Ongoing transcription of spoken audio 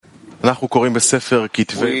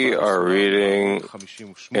We are reading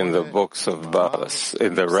in the books of Baal,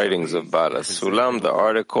 in the writings of Baal HaSulam, the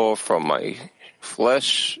article, "From my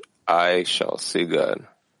flesh I shall see God."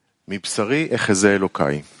 From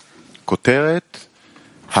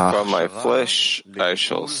my flesh I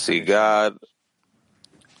shall see God.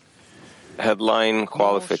 Headline: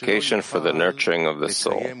 qualification for the nurturing of the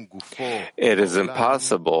soul. It is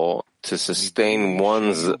impossible to sustain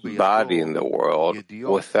one's body in the world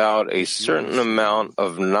without a certain amount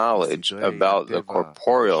of knowledge about the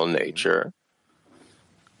corporeal nature,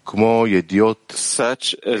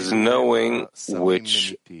 such as knowing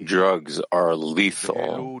which drugs are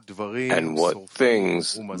lethal and what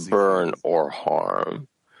things burn or harm,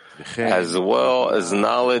 as well as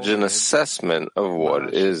knowledge and assessment of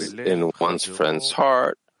what is in one's friend's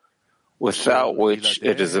heart, without which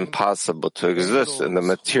it is impossible to exist in the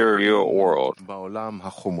material world.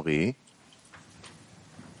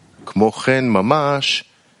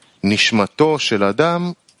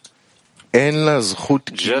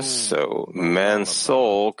 Just so, man's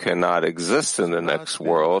soul cannot exist in the next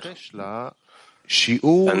world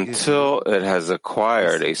until it has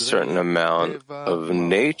acquired a certain amount of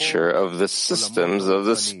nature of the systems of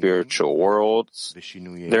the spiritual worlds,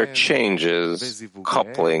 their changes,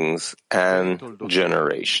 couplings, and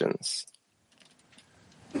generations.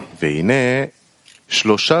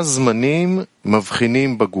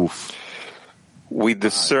 We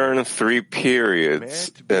discern three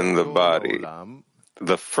periods in the body.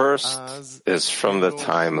 The first is from the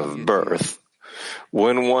time of birth,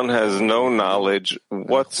 when one has no knowledge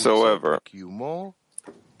whatsoever,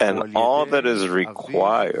 and all that is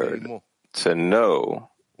required to know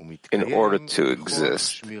in order to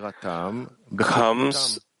exist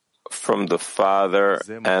comes from the father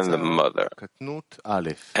and the mother,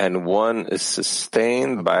 and one is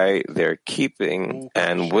sustained by their keeping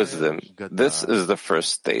and wisdom. This is the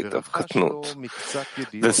first state of Katnut.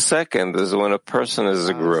 The second is when a person has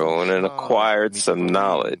grown and acquired some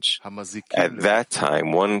knowledge. At that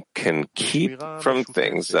time, one can keep from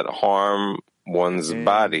things that harm one's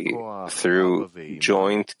body through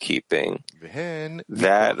joint keeping,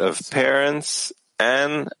 that of parents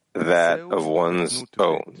and that of one's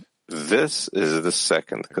own. This is the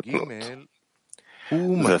second Katnut.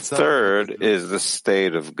 The third is the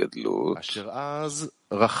state of Gadlut,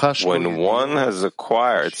 when one has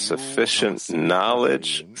acquired sufficient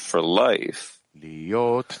knowledge for life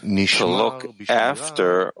to look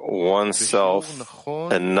after oneself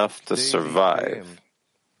enough to survive.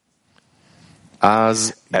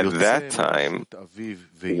 At that time,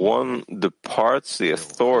 one departs the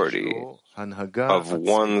authority of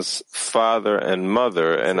one's father and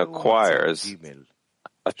mother and acquires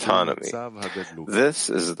autonomy. This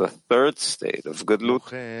is the third state of Gadlut.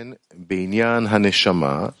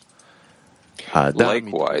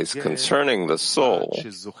 Likewise, concerning the soul,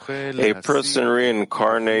 a person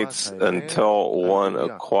reincarnates until one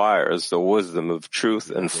acquires the wisdom of truth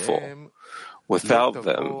in full. Without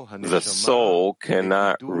them, the soul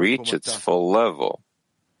cannot reach its full level.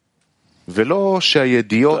 But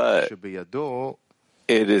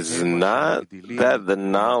it is not that the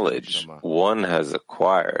knowledge one has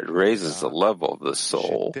acquired raises the level of the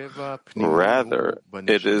soul. Rather,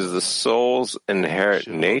 it is the soul's inherent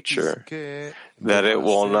nature that it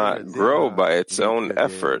will not grow by its own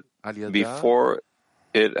effort before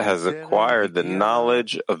it has acquired the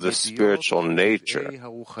knowledge of the spiritual nature.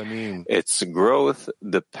 Its growth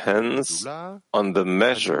depends on the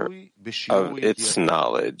measure of its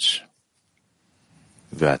knowledge.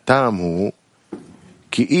 The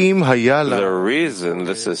reason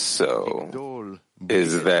this is so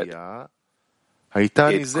is that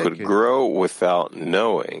it could grow without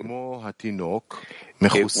knowing.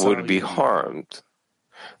 It would be harmed,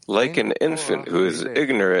 like an infant who is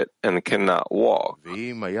ignorant and cannot walk.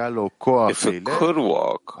 If it could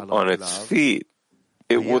walk on its feet,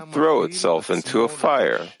 it would throw itself into a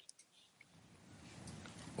fire.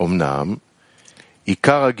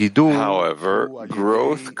 However,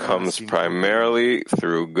 growth comes primarily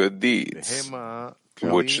through good deeds,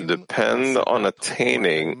 which depend on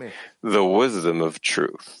attaining the wisdom of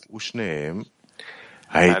truth.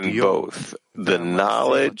 And both the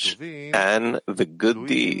knowledge and the good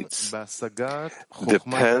deeds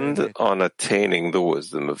depend on attaining the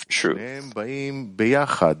wisdom of truth.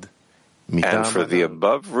 And for the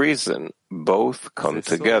above reason, both come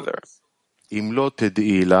together.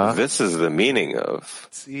 This is the meaning of,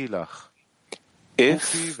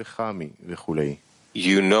 if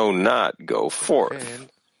you know not, go forth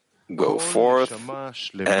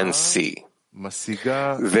and see.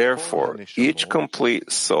 Therefore, each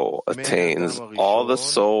complete soul attains all the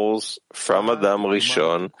souls from Adam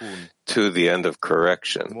Rishon to the end of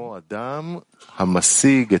correction.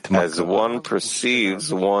 As one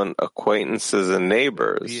perceives one's acquaintances and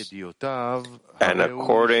neighbors, and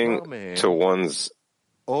according to one's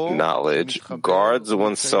knowledge, guards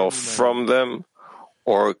oneself from them,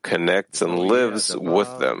 or connects and lives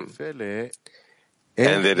with them.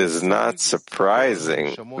 And it is not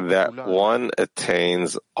surprising that one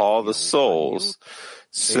attains all the souls,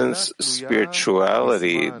 since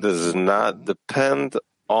spirituality does not depend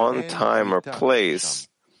on time or place,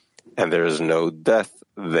 and there is no death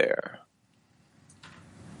there.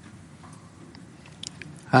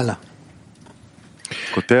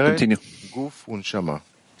 Continue.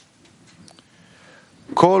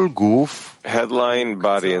 Headline,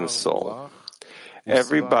 body and soul.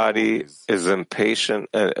 Every body is impatient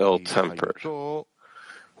and ill-tempered,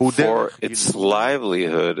 for its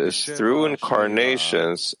livelihood is through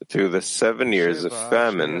incarnations through the 7 years of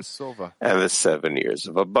famine and the 7 years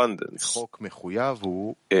of abundance.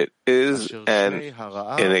 It is an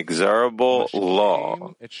inexorable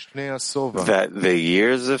law that the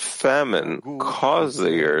years of famine cause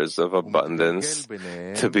the years of abundance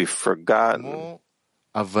to be forgotten,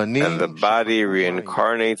 and the body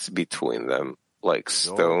reincarnates between them, like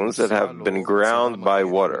stones that have been ground by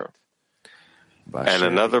water, and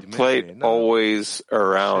another plate always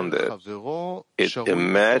around it. It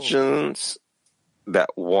imagines that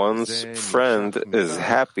one's friend is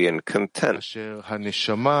happy and content.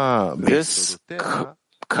 This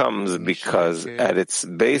comes because at its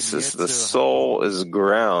basis the soul is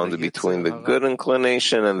ground between the good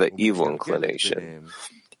inclination and the evil inclination.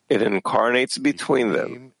 It incarnates between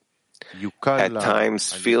them, at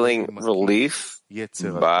times feeling relief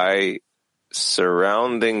by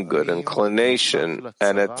surrounding good inclination,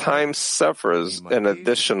 and at times suffers an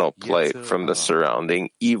additional plague from the surrounding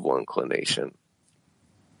evil inclination.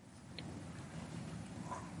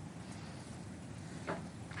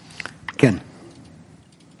 Ken.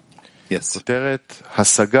 Yes.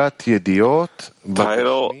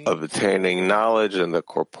 Title: Obtaining knowledge in the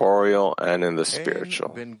corporeal and in the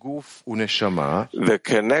spiritual. The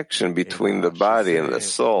connection between the body and the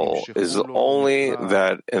soul is only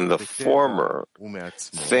that in the former,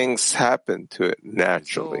 things happen to it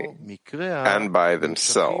naturally and by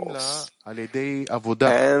themselves,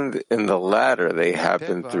 and in the latter they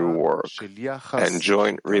happen through work and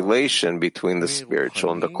joint relation between the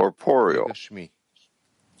spiritual and the corporeal.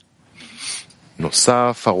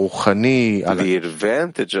 The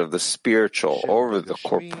advantage of the spiritual over the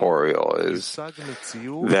corporeal is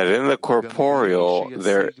that in the corporeal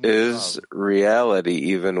there is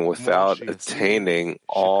reality even without attaining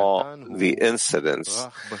all the incidents,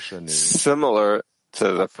 similar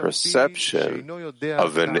to the perception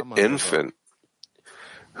of an infant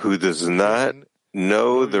who does not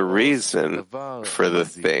know the reason for the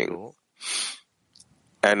thing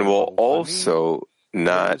and will also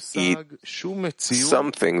not eat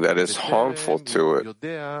something that is harmful to it.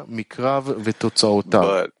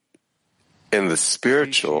 But in the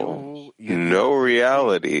spiritual, no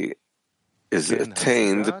reality is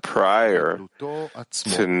attained prior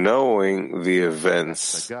to knowing the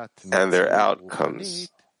events and their outcomes.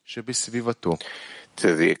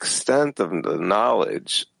 To the extent of the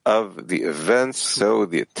knowledge of the events, so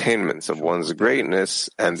the attainments of one's greatness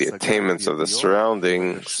and the attainments of the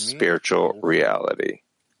surrounding spiritual reality.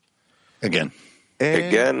 Again,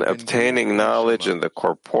 obtaining knowledge in the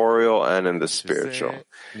corporeal and in the spiritual.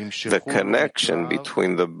 The connection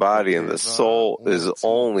between the body and the soul is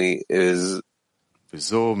only that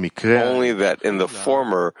in the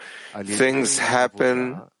former, things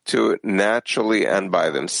happen to it naturally and by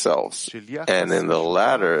themselves, and in the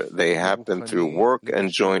latter, they happen through work and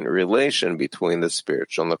joint relation between the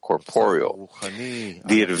spiritual and the corporeal.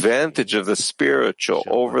 The advantage of the spiritual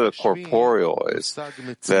over the corporeal is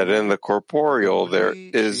that in the corporeal there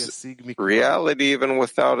is reality even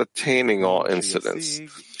without attaining all incidents,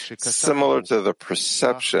 similar to the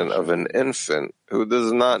perception of an infant who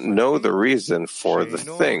does not know the reason for the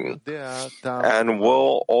thing and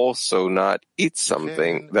will also not eat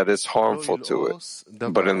something that is harmful to it.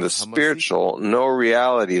 But in the spiritual, no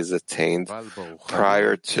reality is attained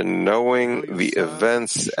prior to knowing the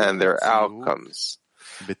events and their outcomes.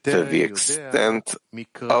 To the extent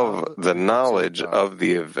of the knowledge of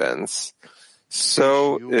the events,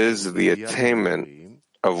 so is the attainment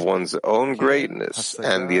of one's own greatness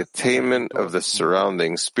and the attainment of the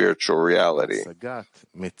surrounding spiritual reality.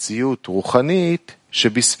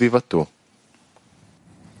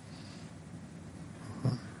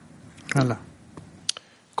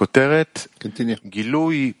 Continue.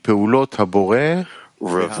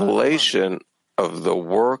 Revelation of the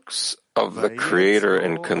works of the Creator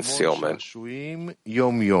in concealment.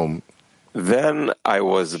 Then I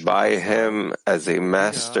was by him as a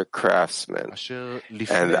master craftsman,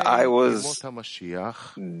 and I was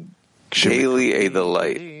daily a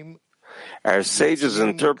delight. Our sages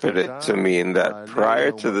interpret it to mean that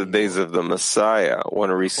prior to the days of the Messiah, when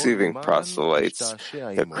receiving proselytes,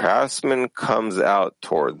 the craftsman comes out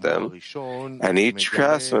toward them, and each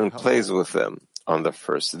craftsman plays with them. On the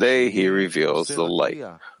first day, he reveals the light.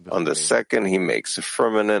 On the second, he makes a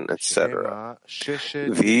firmament, etc.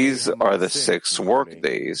 These are the 6 work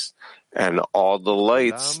days, and all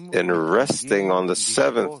delights in resting on the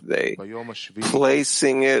 7th day,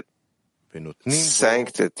 placing it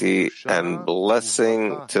sanctity and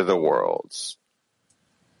blessing to the worlds.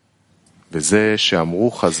 This is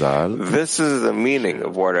the meaning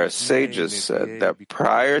of what our sages said, that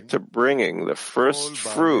prior to bringing the first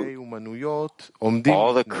fruit,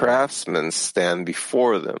 all the craftsmen stand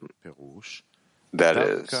before them. That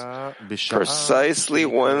is, precisely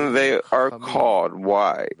when they are called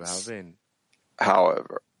wise.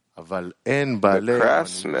 However, the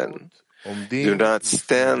craftsmen do not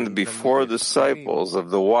stand before disciples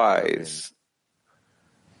of the wise.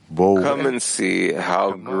 Come and see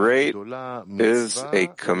how great is a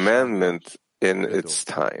commandment in its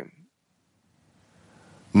time.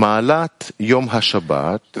 The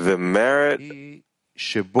merit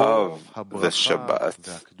of the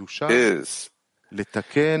Shabbat is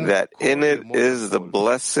that in it is the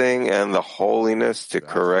blessing and the holiness to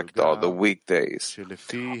correct all the weekdays.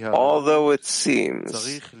 Although it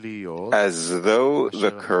seems as though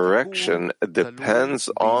the correction depends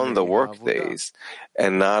on the workdays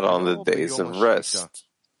and not on the days of rest,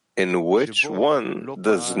 in which one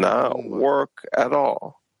does not work at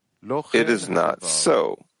all. It is not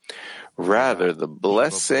so. Rather, the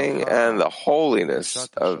blessing and the holiness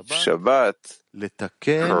of Shabbat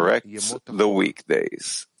corrects the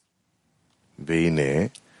weekdays.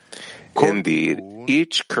 Indeed,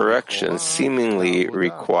 each correction seemingly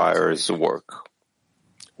requires work.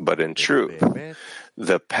 But in truth,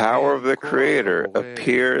 the power of the Creator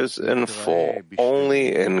appears in full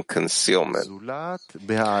only in concealment.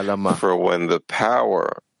 For when the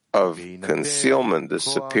power of concealment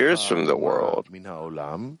disappears from the world,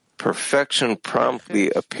 perfection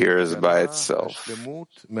promptly appears by itself.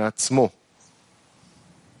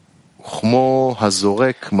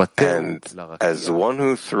 And as one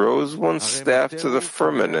who throws one's staff to the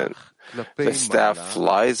firmament, the staff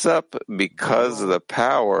flies up because the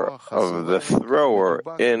power of the thrower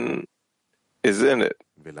is in it.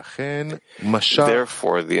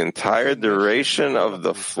 Therefore, the entire duration of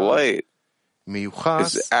the flight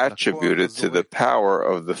is attributed to the power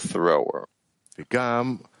of the thrower.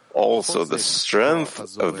 Also, the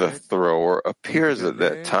strength of the thrower appears at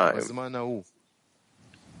that time.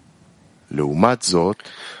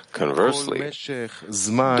 Conversely,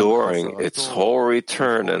 during its whole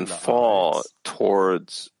return and fall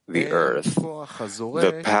towards the earth,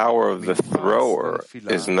 the power of the thrower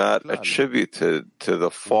is not attributed to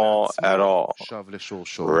the fall at all.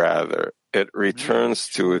 Rather, it returns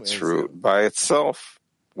to its root by itself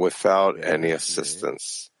without any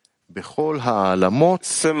assistance.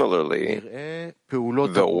 Similarly,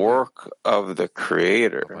 the work of the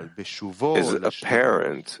Creator is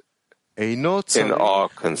apparent in all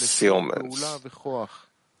concealments.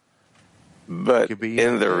 But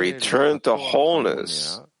in the return to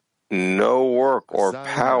wholeness, no work or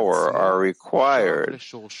power are required,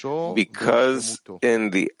 because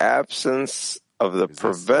in the absence of the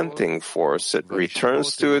preventing force, it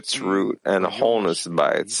returns to its root and wholeness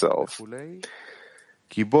by itself.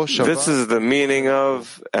 This is the meaning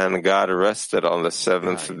of, and God rested on the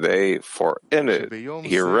 7th day, for in it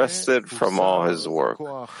he rested from all his work.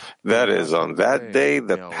 That is, on that day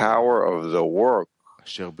the power of the work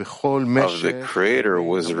of the Creator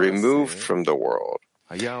was removed from the world,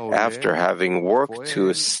 after having worked to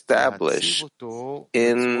establish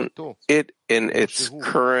in its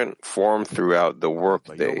current form throughout the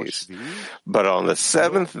work days. But on the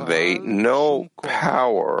 7th day no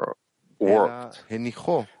power worked,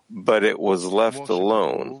 but it was left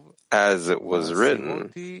alone, as it was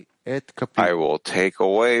written, I will take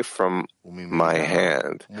away from my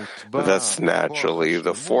hand. Thus, naturally,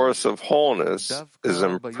 the force of wholeness is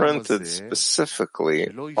imprinted specifically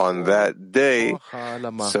on that day,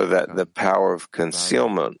 so that the power of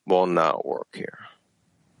concealment will not work here.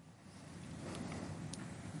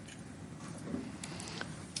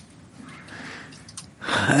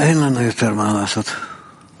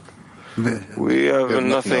 We have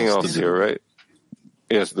nothing else here, right?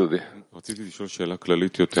 Yes, Dudi.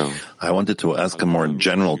 I wanted to ask a more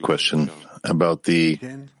general question about the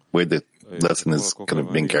way the lesson is kind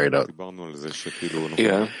of being carried out.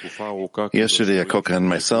 Yeah. Yesterday, Akoka and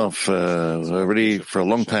myself, already for a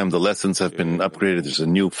long time, the lessons have been upgraded. There's a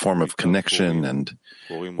new form of connection, and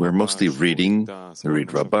we're mostly reading. We read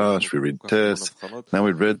Rabash, we read Tes. Now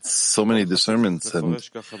we've read so many discernments, and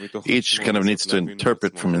each kind of needs to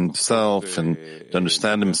interpret from himself and to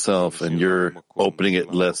understand himself, and you're opening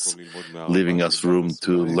it less, leaving us room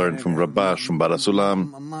to learn from Rabash, from Baal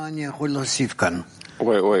HaSulam.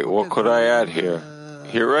 Wait, what could I add here?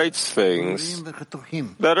 He writes things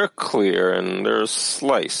that are clear and they're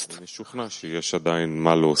sliced.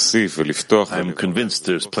 I'm convinced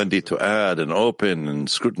there's plenty to add and open and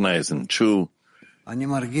scrutinize and chew. I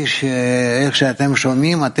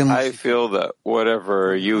feel that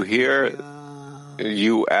whatever you hear,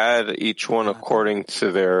 you add each one according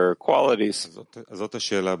to their qualities. So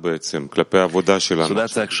that's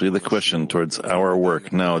actually the question towards our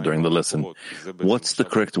work now during the lesson. What's the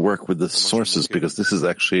correct work with the sources? Because this is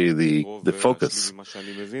actually the focus,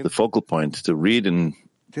 the focal point, to read and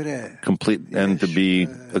complete and to be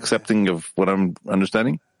accepting of what I'm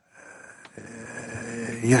understanding.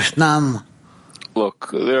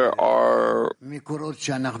 Look, there are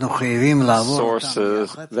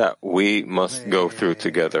sources that we must go through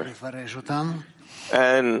together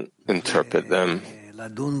and interpret them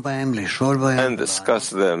and discuss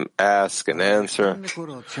them, ask and answer.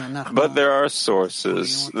 But there are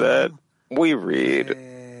sources that we read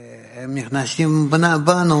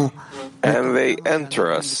and they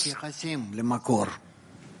enter us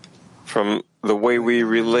from the way we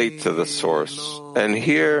relate to the source. And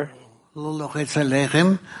here, I'm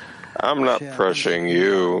not pressuring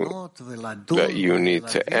you that you need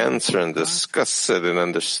to answer and discuss it and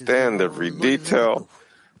understand every detail.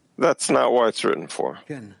 That's not what it's written for.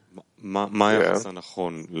 Yeah. What's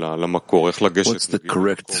the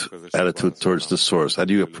correct attitude towards the source? How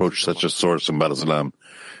do you approach such a source in Baal HaSulam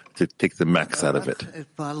to take the max out of it?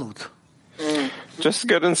 Just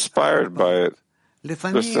get inspired by it.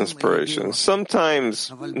 Just inspiration.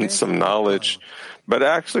 Sometimes some knowledge, but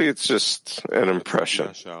actually it's just an impression.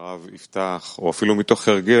 And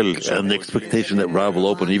the expectation that Rav will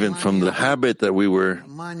open even from the habit that we were.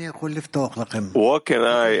 What can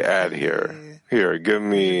I add here? Here, give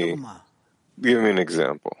me an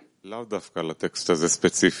example. Not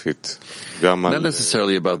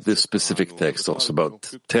necessarily about this specific text, also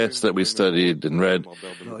about texts that we studied and read.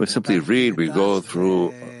 We simply read, we go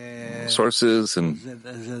through sources and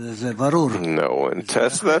no, in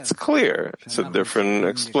test that's clear. It's a different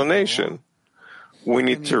explanation. We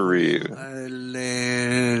need to read.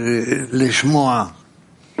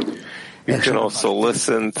 You can also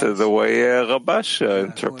listen to the way Rabash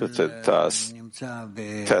interpreted Tess.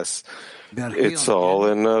 It's all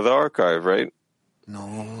in the archive, right?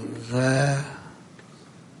 I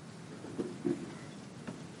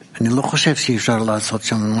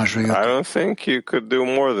don't think you could do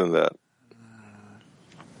more than that.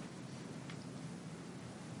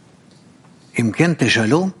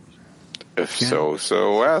 If so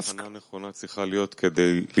ask. What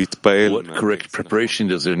correct preparation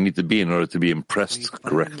does there need to be in order to be impressed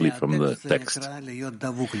correctly from the text?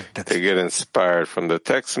 To get inspired from the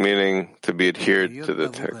text, meaning to be adhered to the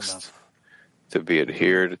text. To be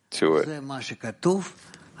adhered to it.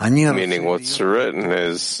 Meaning what's written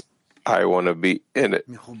is, I want to be in it,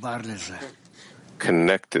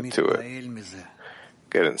 connected to it,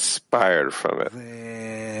 get inspired from it.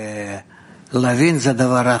 And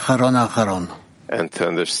to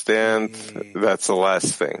understand, that's the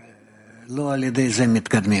last thing.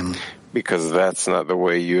 Because that's not the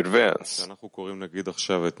way you advance.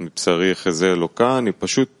 So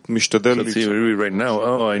see, right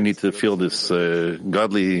now, I need to feel this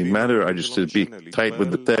godly matter. I just to be tight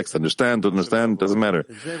with the text, understand, doesn't matter.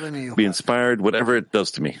 Be inspired, whatever it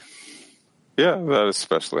does to me. Yeah, that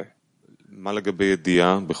especially.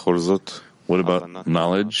 What about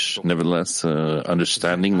knowledge, nevertheless,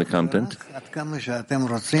 understanding the content?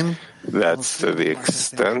 That's to the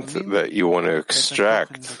extent that you want to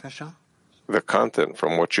extract the content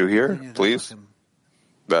from what you hear, please.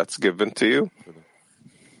 That's given to you.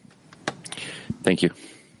 Thank you.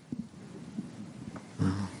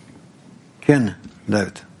 Ken,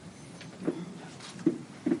 David.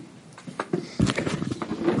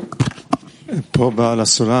 Baal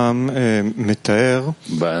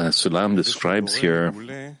HaSulam describes here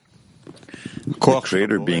the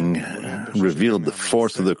Creator being revealed, the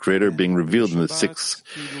force of the Creator being revealed in the 6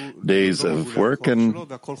 days of work, and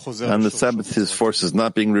on the Sabbath his force is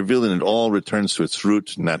not being revealed, and it all returns to its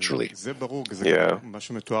root naturally. Yeah. And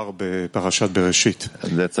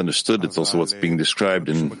that's understood. It's also what's being described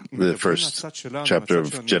in the first chapter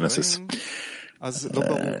of Genesis.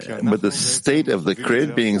 But the state of the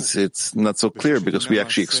created beings, it's not so clear because we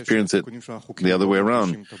actually experience it the other way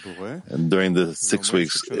around. And during the 6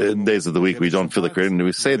 days of the week, we don't feel the Creator. And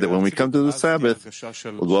we say that when we come to the Sabbath,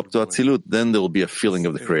 we'll go up to Atzilut, then there will be a feeling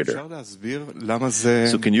of the Creator.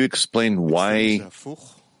 So can you explain why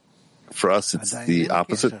for us it's the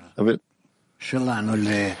opposite of it?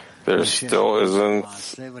 There still isn't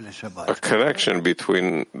a connection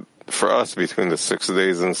for us between the 6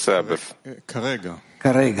 days and Sabbath. At the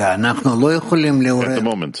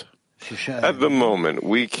moment. At the moment,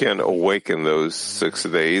 we can awaken those 6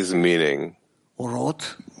 days, meaning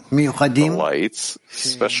the lights,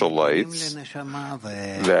 special lights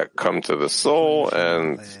that come to the soul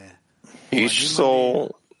and each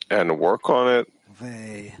soul and work on it.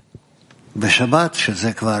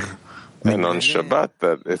 And on Shabbat,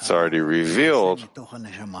 that it's already revealed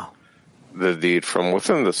the deed from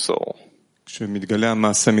within the soul. When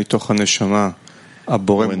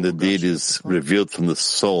the deed is revealed from the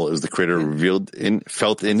soul, is the Creator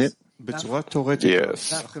felt in it?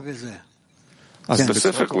 Yes.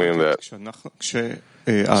 Specifically in that.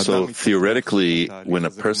 So theoretically, when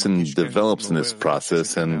a person develops in this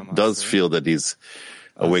process and does feel that he's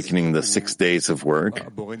awakening the 6 days of work,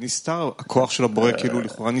 then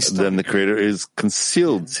the Creator is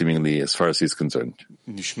concealed, seemingly, as far as he's concerned.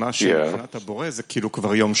 Yeah.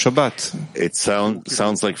 It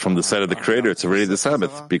sounds like from the side of the Creator, it's already the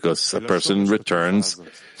Sabbath, because a person returns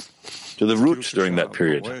to the root during that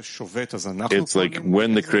period. It's like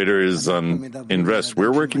when the Creator is in rest,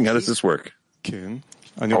 we're working. How does this work?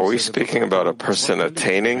 Are we speaking about a person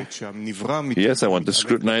attaining? Yes, I want to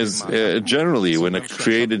scrutinize generally. When a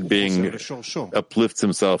created being uplifts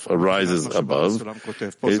himself, arises above,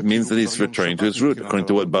 it means that he's returning to his root. According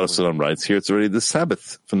to what Baal HaSulam writes here, it's already the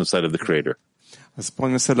Sabbath from the side of the Creator. Yeah.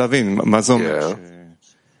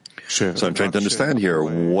 So I'm trying to understand here,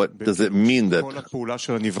 what does it mean that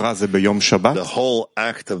the whole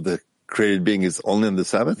act of the created being is only on the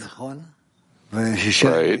Sabbath?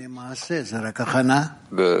 Right.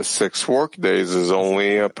 The 6 work days is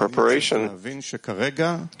only a preparation.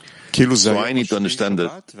 So I need to understand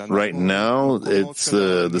that right now it's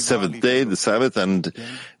the 7th day, the Sabbath, and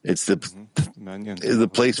it's the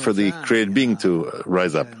place for the created being to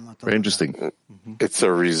rise up. Very interesting. It's a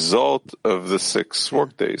result of the 6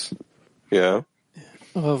 work days. Yeah.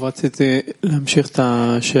 Rav, I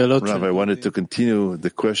wanted to continue the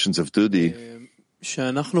questions of Dudi.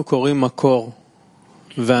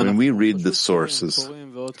 When we read the sources,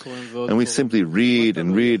 and we simply read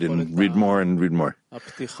and read and read more and read more,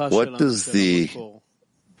 what does the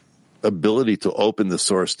ability to open the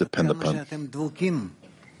source depend upon?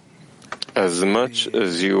 As much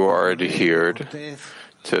as you are adhered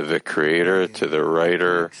to the Creator, to the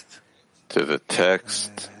writer, to the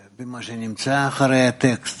text,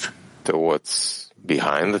 to what's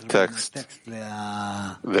behind the text,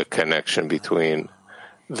 the connection between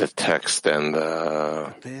the text and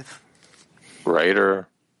the writer.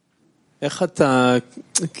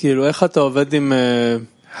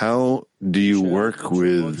 How do you work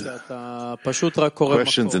with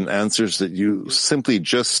questions and answers that you simply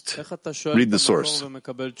just read the source?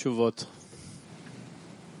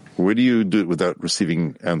 Where do you do it without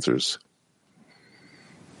receiving answers?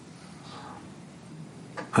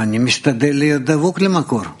 I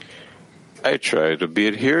try to be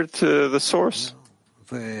adhered to the source.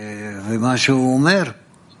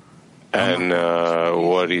 And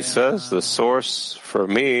what he says, the source for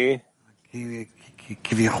me,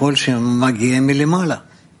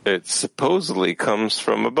 it supposedly comes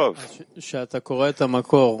from above.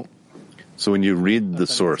 So when you read the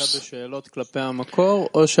source, are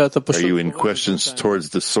you in questions towards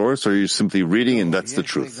the source, or are you simply reading and that's the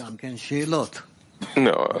truth?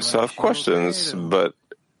 No, I still have questions, but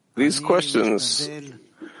these questions,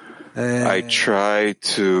 I try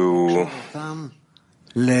to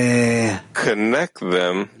connect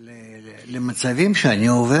them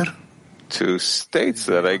to states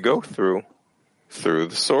that I go through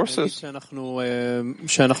the sources.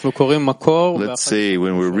 Let's say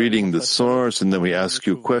when we're reading the source and then we ask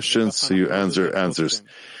you questions, so you answer answers.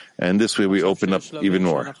 And this way we open up even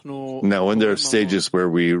more. Now, when there are stages where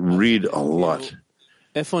we read a lot,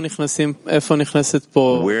 where does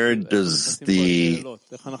the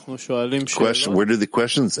question, where do the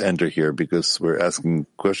questions enter here? Because we're asking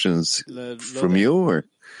questions from you, or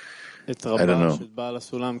I don't know.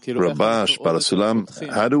 Rabash, Baal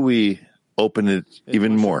HaSulam, how do we open it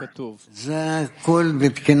even more? That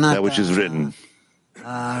which is written.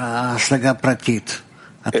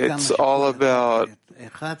 It's all about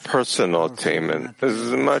personal attainment.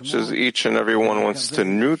 As much as each and every one wants to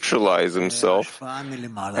neutralize himself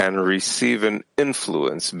and receive an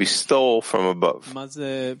influence, bestowal from above. What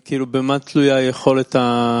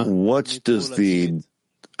does the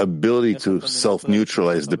ability to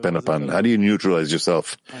self-neutralize depend upon? How do you neutralize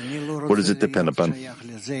yourself? What does it depend upon? I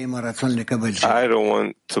don't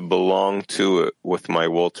want to belong to it with my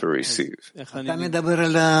will to receive. So how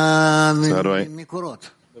do I?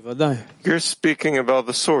 You're speaking about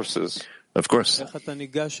the sources. Of course. How do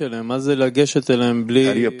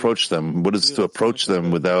you approach them? What is to approach them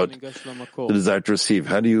without the desire to receive?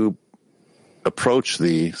 How do you approach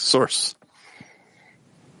the source?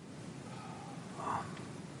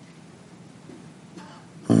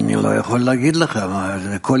 I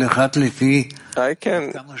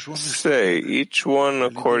can say each one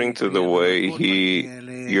according to the way he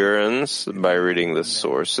yearns by reading the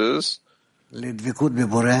sources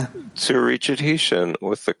to reach adhesion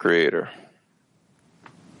with the Creator.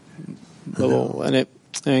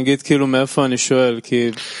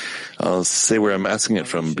 I'll say where I'm asking it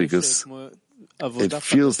from because it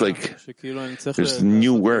feels like there's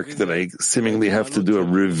new work that I seemingly have to do a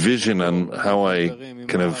revision on how I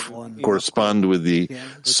kind of correspond with the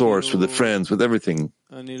source, with the friends, with everything.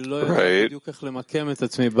 Right.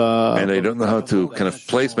 And I don't know how to kind of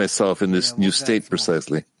place myself in this new state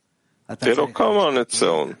precisely. It'll come on its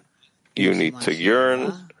own. You need to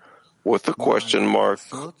yearn with a question mark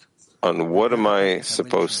on what am I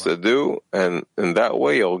supposed to do, and in that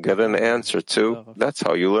way you'll get an answer too. That's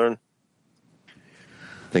how you learn.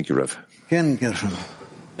 Thank you, Rev. I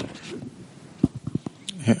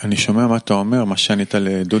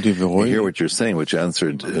hear what you're saying, which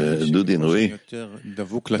answered Dudi and Rui.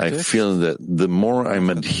 I feel that the more I'm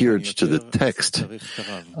adhered to the text,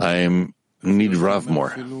 I need Rav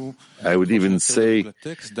more. I would even say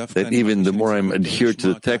that even the more I'm adhered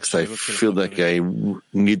to the text, I feel like I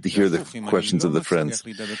need to hear the questions of the friends.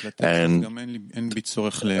 And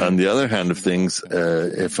on the other hand of things,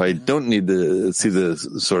 if I don't need to see the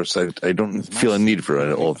source, I don't feel a need for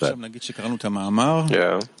all of that.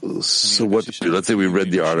 Yeah. So what to do? Let's say we read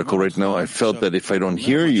the article right now. I felt that if I don't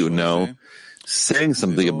hear you now saying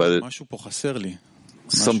something about it,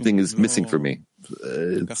 something is missing for me.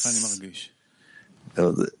 This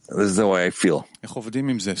is how I feel.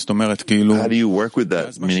 How do you work with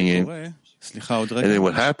that? Meaning, and then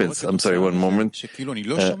what happens? I'm sorry, one moment.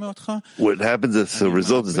 What happens as a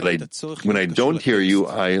result is that when I don't hear you,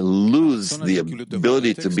 I lose the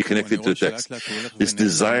ability to be connected to the text. This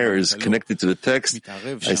desire is connected to the text.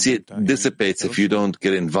 I see it dissipates if you don't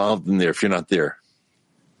get involved in there, if you're not there.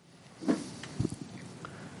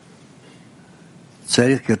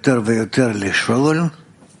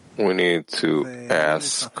 We need to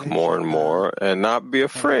ask more and more and not be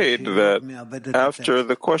afraid that after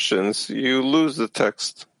the questions, you lose the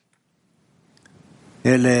text.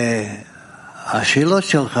 But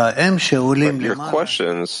your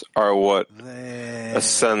questions are what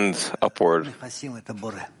ascend upward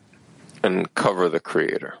and cover the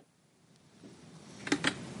Creator.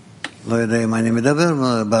 I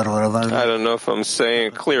don't know if I'm saying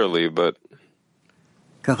it clearly, but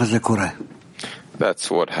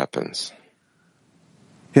that's what happens.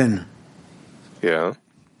 Yeah. Yeah.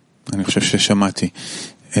 I think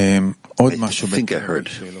I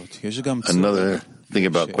heard. Another thing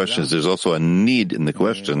about questions, there's also a need in the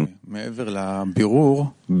question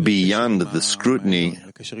beyond the scrutiny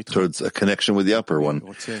towards a connection with the upper one,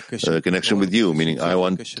 a connection with you, meaning I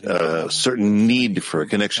want a certain need for a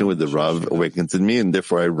connection with the Rav awakens in me, and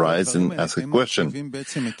therefore I rise and ask a question.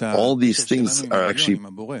 All these things are actually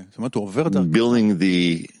building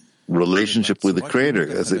the relationship with the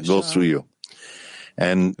Creator as it goes through you.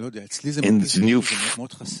 And in this new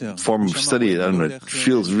form of study, I don't know, it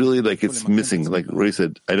feels really like it's missing. Like Ray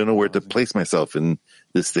said, I don't know where to place myself in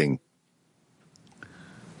this thing.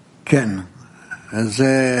 Yeah.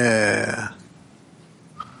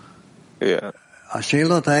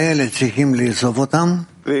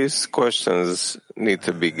 These questions need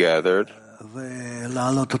to be gathered and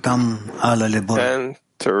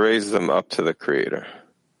to raise them up to the Creator.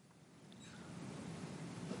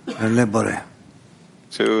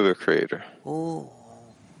 To the Creator.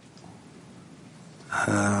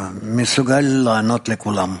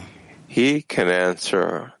 He can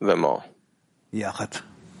answer them all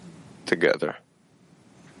together.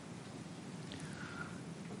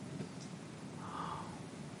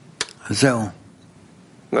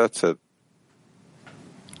 That's it.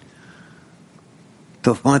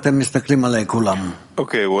 טוב, מה אתם מסתכלים עליי כולם?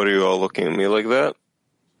 Okay, what are you all looking at me like that?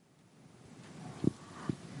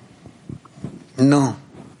 נו.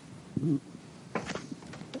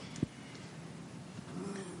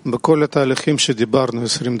 In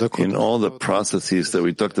all the processes that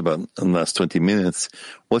we talked about in the last 20 minutes,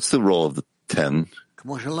 what's the role of the 10?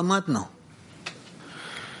 כמו שלמדנו.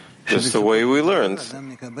 Just the way we learned.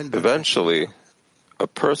 Eventually, a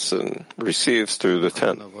person receives through the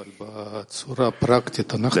 10. That's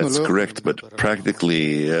correct, but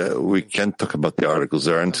practically, we can't talk about the articles.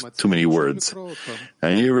 There aren't too many words.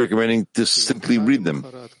 And you're recommending to simply read them.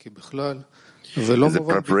 As a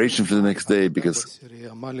preparation for the next day, because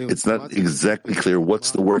it's not exactly clear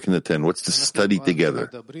what's the work in the 10, what's the study together.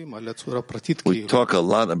 We talk a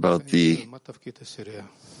lot about the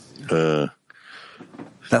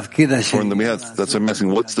that's what I'm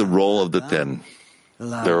asking, what's the role of the 10?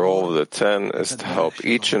 The role of the 10 is to help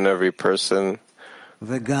each and every person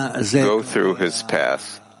go through his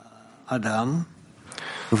path.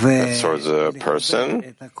 That's towards a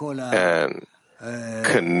person and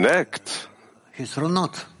connect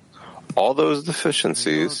all those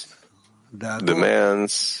deficiencies,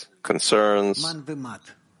 demands, concerns,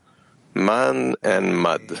 man and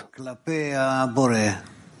mud,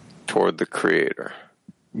 toward the Creator.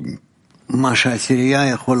 What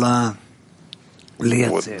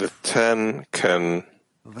the 10 can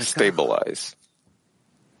stabilize.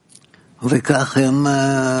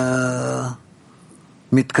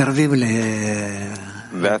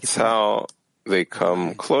 That's how they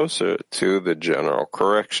come closer to the general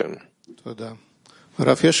correction. Thank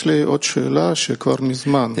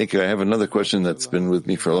you. I have another question that's been with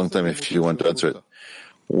me for a long time, if you want to answer it.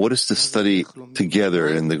 What is the study together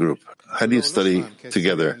in the group? How do you study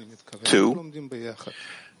together? 2?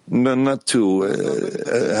 No, not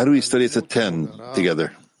 2. How do we study as a 10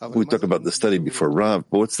 together? We talked about the study before Rav,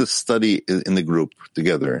 but what's the study in the group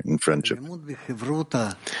together in friendship?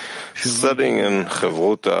 Studying in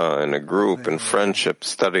Chavruta, in a group, in friendship,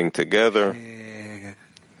 studying together,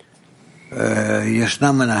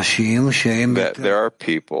 that there are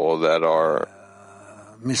people that are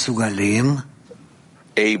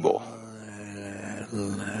able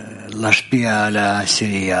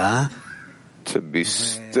to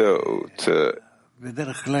bestow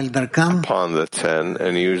upon the 10,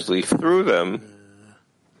 and usually through them,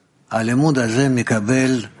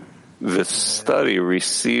 the study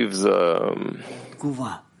receives a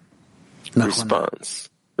response,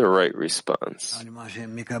 the right response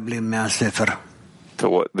to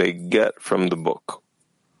what they get from the book.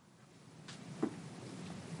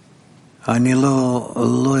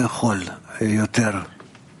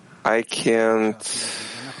 I can't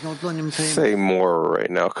say more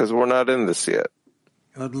right now because we're not in this yet.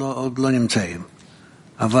 We're not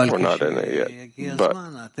in it yet. But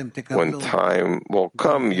when time will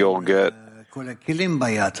come, you'll get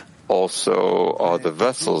also all the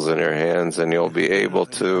vessels in your hands, and you'll be able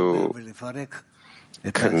to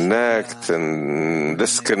connect and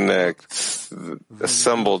disconnect,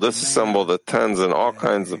 assemble, disassemble the 10s in all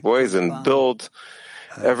kinds of ways, and build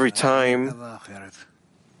every time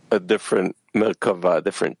a different Merkava, a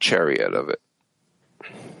different chariot of it.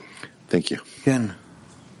 Thank you. Continue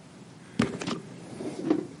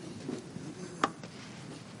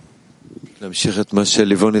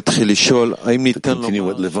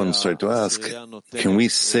what Levon started to ask. Can we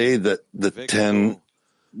say that the 10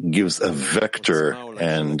 gives a vector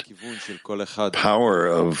and power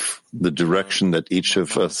of the direction that each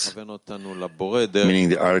of us, meaning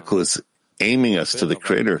the article, is aiming us to the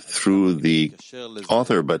Creator through the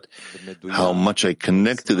author, but how much I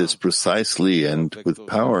connect to this precisely and with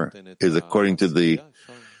power is according to the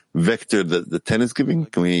vector that the 10 is giving?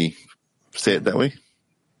 Can we say it that way?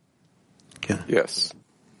 Yes.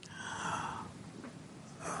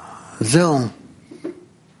 זהו.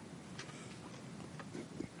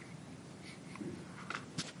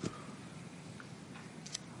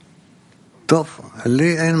 טוב,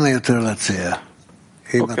 לי אין מה יותר להציע.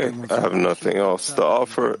 Okay, I have nothing else to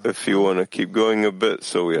offer. If you want to keep going a bit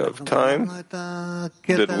so we have time.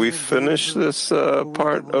 Did we finish this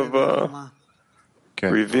part of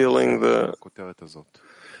revealing the...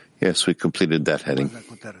 Yes, we completed that heading.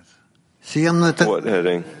 What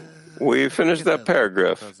heading? We finished that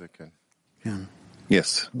paragraph.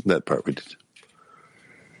 Yes, that part we did.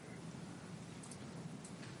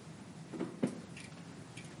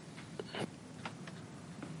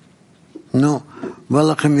 No.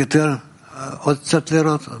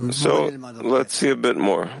 So let's see a bit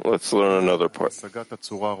more. Let's learn another part.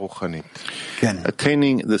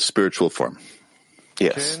 Attaining the spiritual form.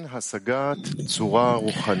 Yes.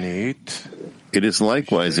 It is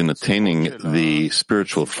likewise in attaining the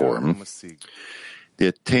spiritual form. The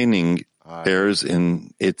attaining errs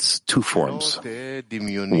in its two forms.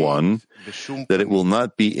 One, that it will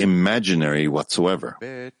not be imaginary whatsoever.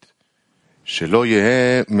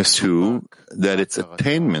 Two, that its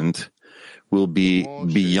attainment will be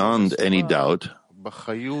beyond any doubt,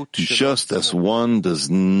 just as one does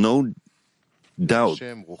not doubt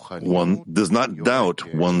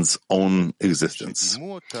one's own existence.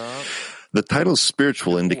 The title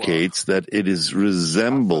spiritual indicates that it is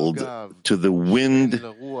resembled to the wind,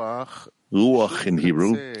 ruach in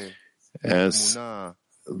Hebrew, as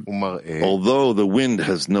although the wind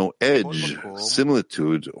has no edge,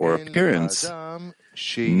 similitude, or appearance,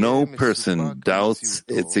 no person doubts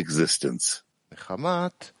its existence,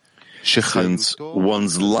 since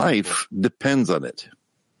one's life depends on it.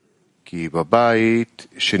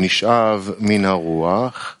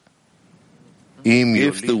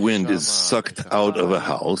 If the wind is sucked out of a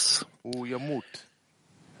house,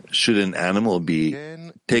 should an animal be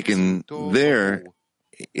taken there,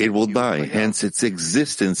 it will die. Hence, its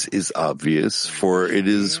existence is obvious, for it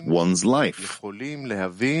is one's life.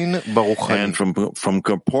 And from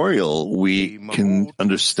corporeal, we can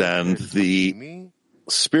understand the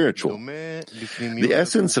spiritual. The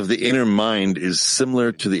essence of the inner mind is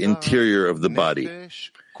similar to the interior of the body,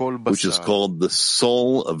 which is called the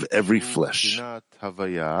soul of every flesh,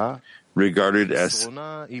 regarded as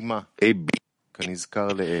a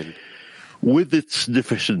being with its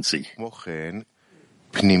deficiency.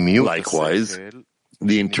 Likewise,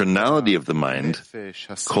 the internality of the mind,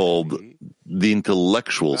 called the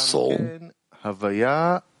intellectual soul,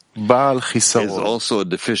 is also a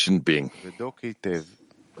deficient being.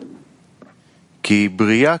 כי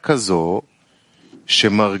בריאה כזו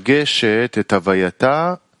שמרגשת את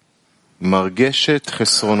הווייתה, מרגשת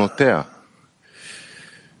חסרונותיה.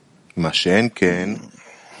 מה שאין כן,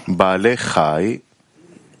 בעלי חי,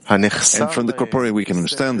 And from the corporeal we can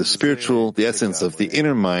understand the spiritual, the essence of the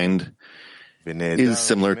inner mind is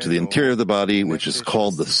similar to the interior of the body, which is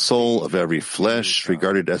called the soul of every flesh,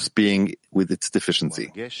 regarded as being with its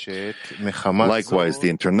deficiency. Likewise,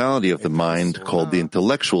 the internality of the mind, called the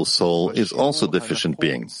intellectual soul, is also deficient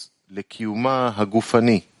being.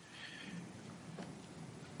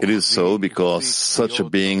 It is so because such a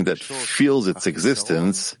being that feels its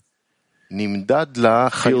existence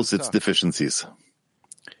feels its deficiencies.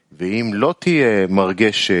 This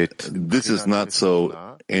is not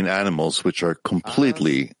so in animals, which are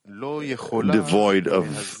completely devoid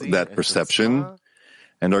of that perception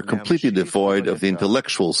and are completely devoid of the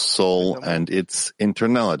intellectual soul and its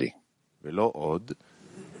internality.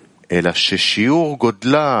 אלא ששיעור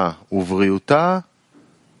גודלה ובריאותה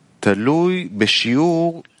תלוי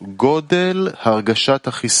בשיעור גודל הרגשת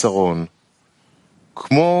החיסרון,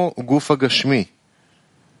 כמו גוף הגשמי.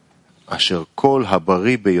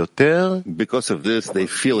 Because of this, they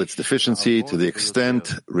feel its deficiency to the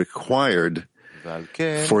extent required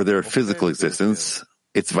for their physical existence.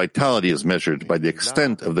 Its vitality is measured by the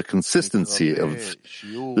extent of the consistency of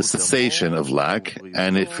the cessation of lack,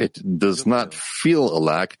 and if it does not feel a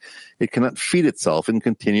lack, it cannot feed itself and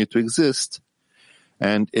continue to exist,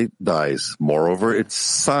 and it dies. Moreover, its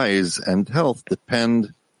size and health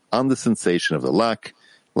depend on the sensation of the lack,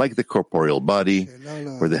 like the corporeal body,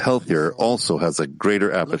 where the healthier also has a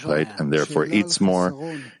greater appetite and therefore eats more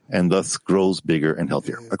and thus grows bigger and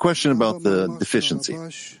healthier. A question about the deficiency.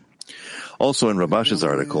 Also in Rabash's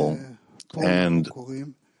article, and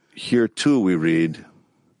here too we read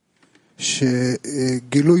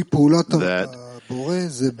that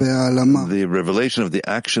the revelation of the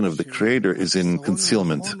action of the Creator is in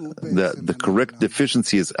concealment, that the correct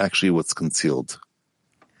deficiency is actually what's concealed.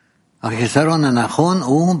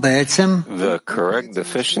 The correct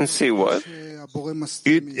deficiency, what?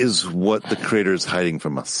 It is what the Creator is hiding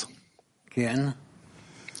from us. Yeah.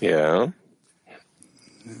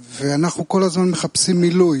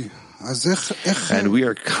 And we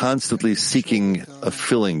are constantly seeking a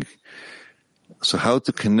filling. So how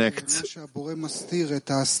to connect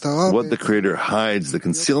what the Creator hides, the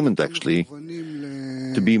concealment actually,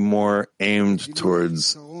 to be more aimed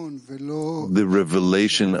towards the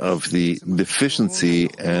revelation of the deficiency,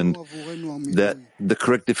 and that the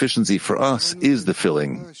correct deficiency for us is the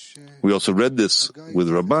filling. We also read this with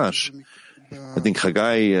Rabash. I think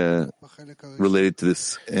Haggai related to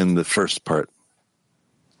this in the first part.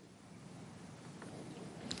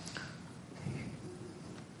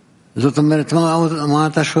 So,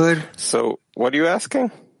 what are you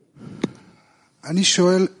asking?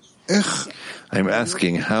 I'm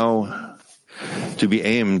asking how to be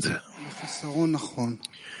aimed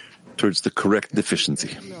towards the correct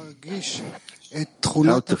deficiency.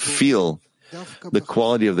 How to feel the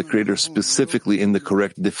quality of the Creator specifically in the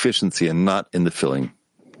correct deficiency and not in the filling.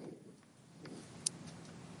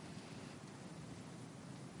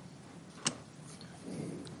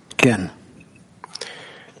 Ken.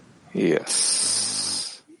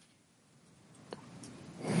 Yes.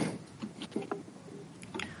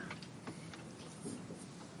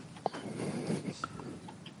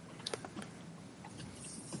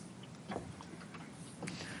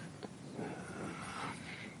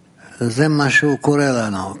 This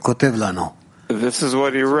is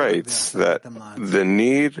what he writes, that the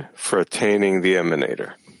need for attaining the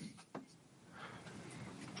emanator.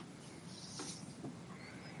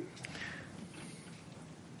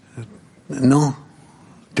 No,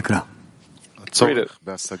 תקרא. Read it.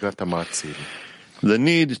 The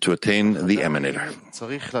need to attain the emanator.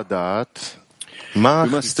 We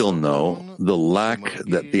must still know the lack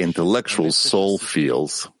that the intellectual soul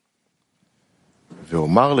feels.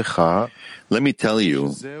 Let me tell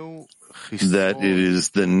you that it is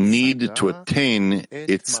the need to attain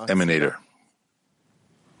its emanator.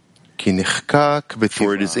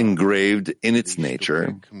 For it is engraved in its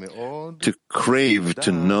nature to crave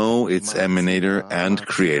to know its emanator and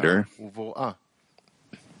creator,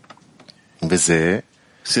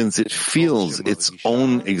 since it feels its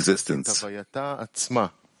own existence.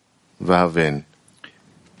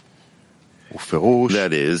 That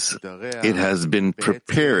is, it has been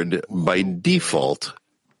prepared by default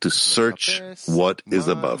to search what is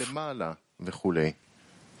above.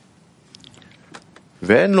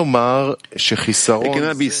 It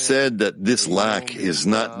cannot be said that this lack is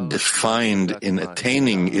not defined in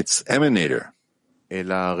attaining its emanator,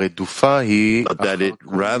 but that it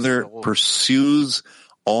rather pursues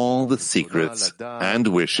all the secrets and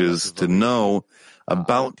wishes to know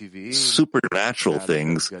about supernatural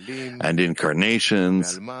things and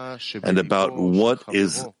incarnations, and about what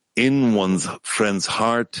is in one's friend's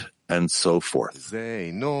heart, and so forth.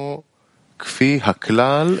 This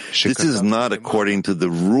is not according to the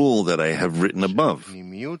rule that I have written above,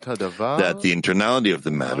 that the internality of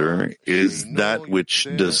the matter is that which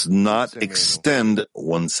does not extend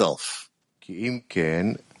oneself.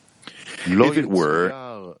 If it were,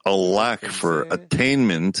 a lack for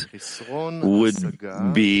attainment would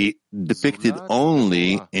be depicted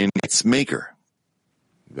only in its maker.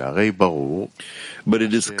 But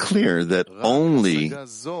it is clear that only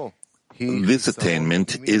this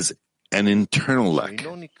attainment is an internal lack,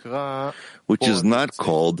 which is not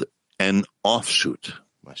called an offshoot,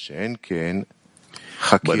 but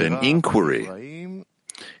an inquiry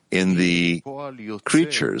in the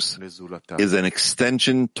creatures is an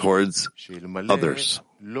extension towards others.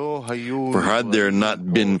 For had there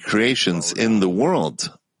not been creations in the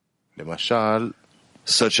world,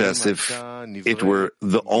 such as if it were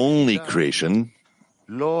the only creation,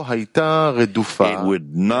 it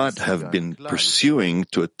would not have been pursuing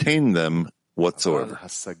to attain them whatsoever.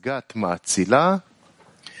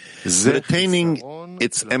 But attaining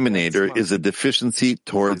its emanator is a deficiency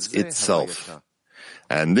towards itself,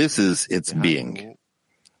 and this is its being.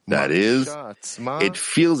 That is, it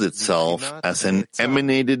feels itself as an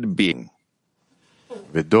emanated being.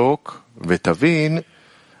 All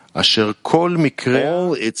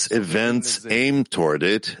its events aim toward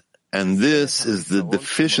it, and this is the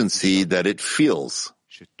deficiency that it feels,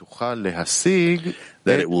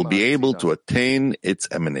 that it will be able to attain its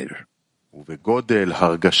emanator. And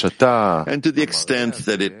to the extent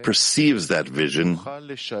that it perceives that vision,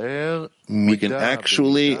 we can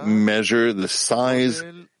actually measure the size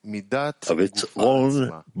of its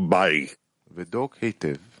own body.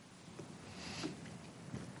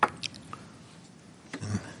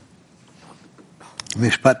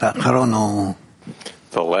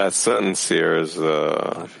 The last sentence here is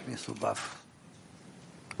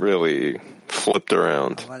really flipped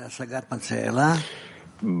around.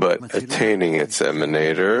 But attaining its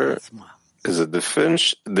emanator is a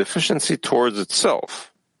deficiency towards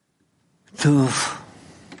itself.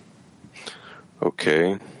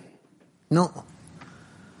 Okay. No.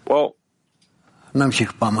 Well, we'll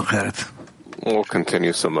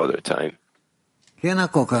continue some other time.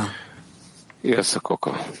 Yes,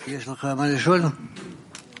 Akoko.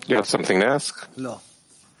 You have something to ask? No.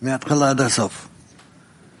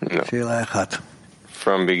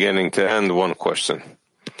 From beginning to end, one question.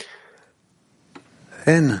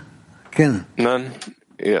 None?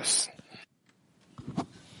 Yes.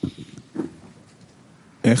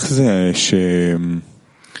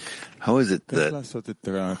 How is it that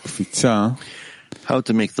how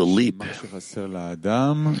to make the leap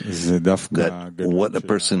that what a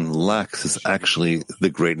person lacks is actually the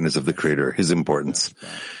greatness of the Creator, His importance,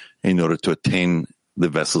 in order to attain the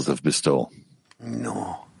vessels of bestowal.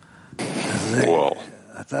 No. Well,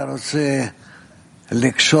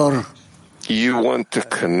 you want to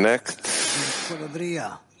connect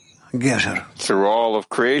through all of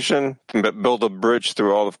creation, build a bridge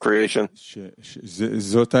through all of creation. That's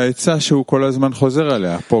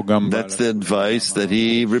the advice that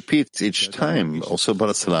he repeats each time. Also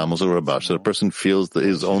about HaSulam, also Rabash, that a person feels that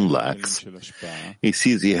his own lacks. He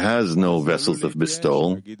sees he has no vessels of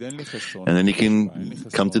bestowal, and then he can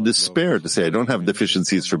come to despair, to say, I don't have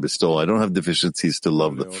deficiencies for bestowal, I don't have deficiencies to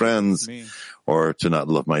love the friends, or to not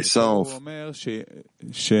love myself. And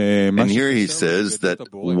here he says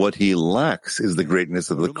that what he lacks is the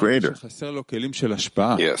greatness of the Creator.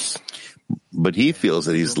 Yes. But he feels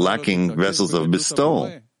that he's lacking vessels of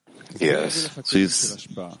bestowal. Yes. So he's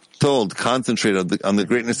told, concentrate on the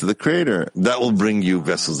greatness of the Creator. That will bring you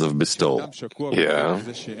vessels of bestowal. Yeah.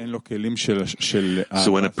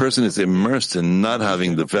 So when a person is immersed in not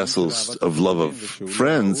having the vessels of love of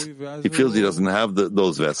friends, he feels he doesn't have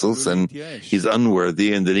those vessels, and he's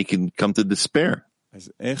unworthy, and then he can come to despair. So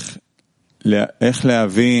how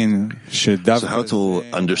to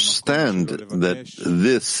understand that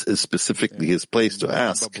this is specifically his place to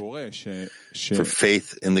ask for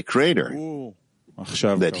faith in the Creator,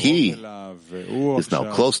 that he is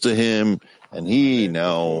now close to him and he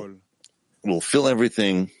now will fill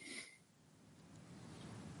everything.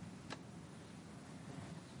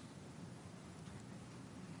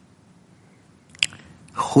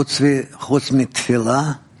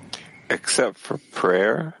 Except for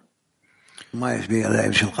prayer,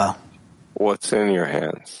 what's in your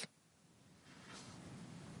hands?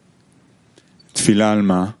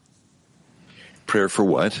 Prayer for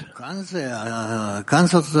what?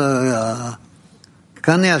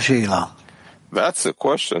 That's the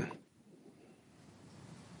question.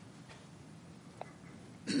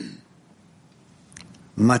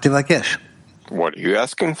 What are you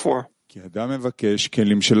asking for? Because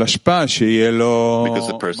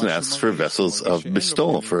the person asks for vessels of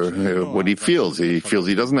bestowal, for what he feels. He feels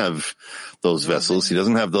he doesn't have those vessels. He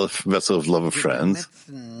doesn't have the vessel of love of friends.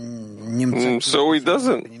 So he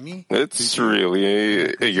doesn't. It's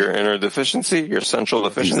really your inner deficiency, your central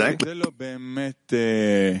deficiency. Exactly.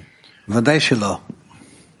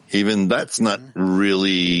 Even that's not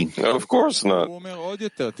really... No, of course not.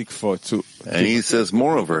 And he says,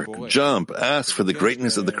 moreover, jump, ask for the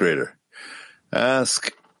greatness of the Creator.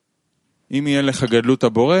 Ask,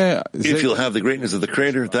 if you'll have the greatness of the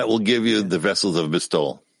Creator, that will give you the vessels of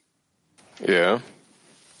bestowal. Yeah.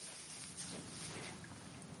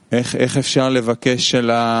 How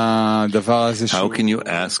can you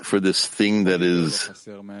ask for this thing that is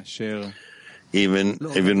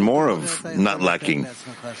even more of not lacking?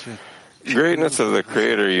 Greatness of the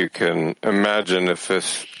Creator you can imagine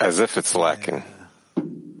as if it's lacking.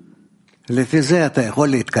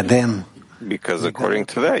 Because according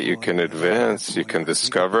to that, you can advance, you can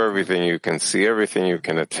discover everything, you can see everything, you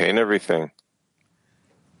can attain everything.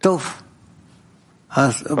 Okay,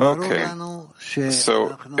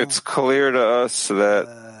 so it's clear to us that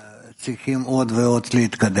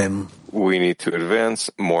we need to advance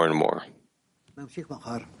more and more.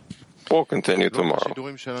 We'll continue tomorrow.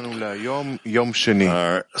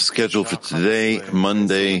 Our schedule for today,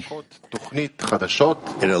 Monday, at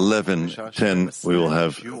 11:10, we will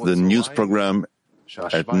have the news program.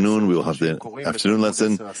 At noon, we will have the afternoon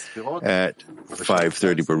lesson. At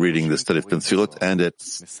 5:30, we're reading the study of Pensilot. And at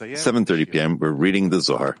 7:30 p.m., we're reading the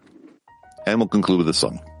Zohar. And we'll conclude with a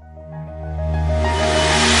song.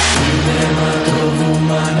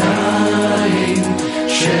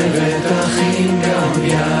 שבת אחים גם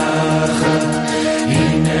יחד,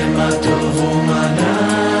 הנה מה טוב ומה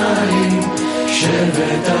נעים,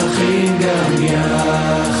 שבת אחים גם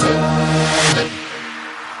יחד.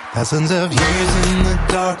 Thousands of years in the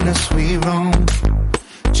darkness we roam,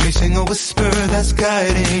 chasing a whisper that's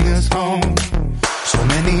guiding us home. So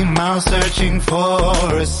many miles searching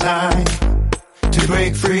for a sign to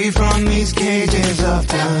break free from these cages of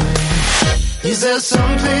time. Is there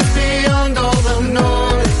some place beyond all the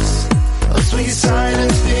noise, a sweet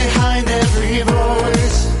silence behind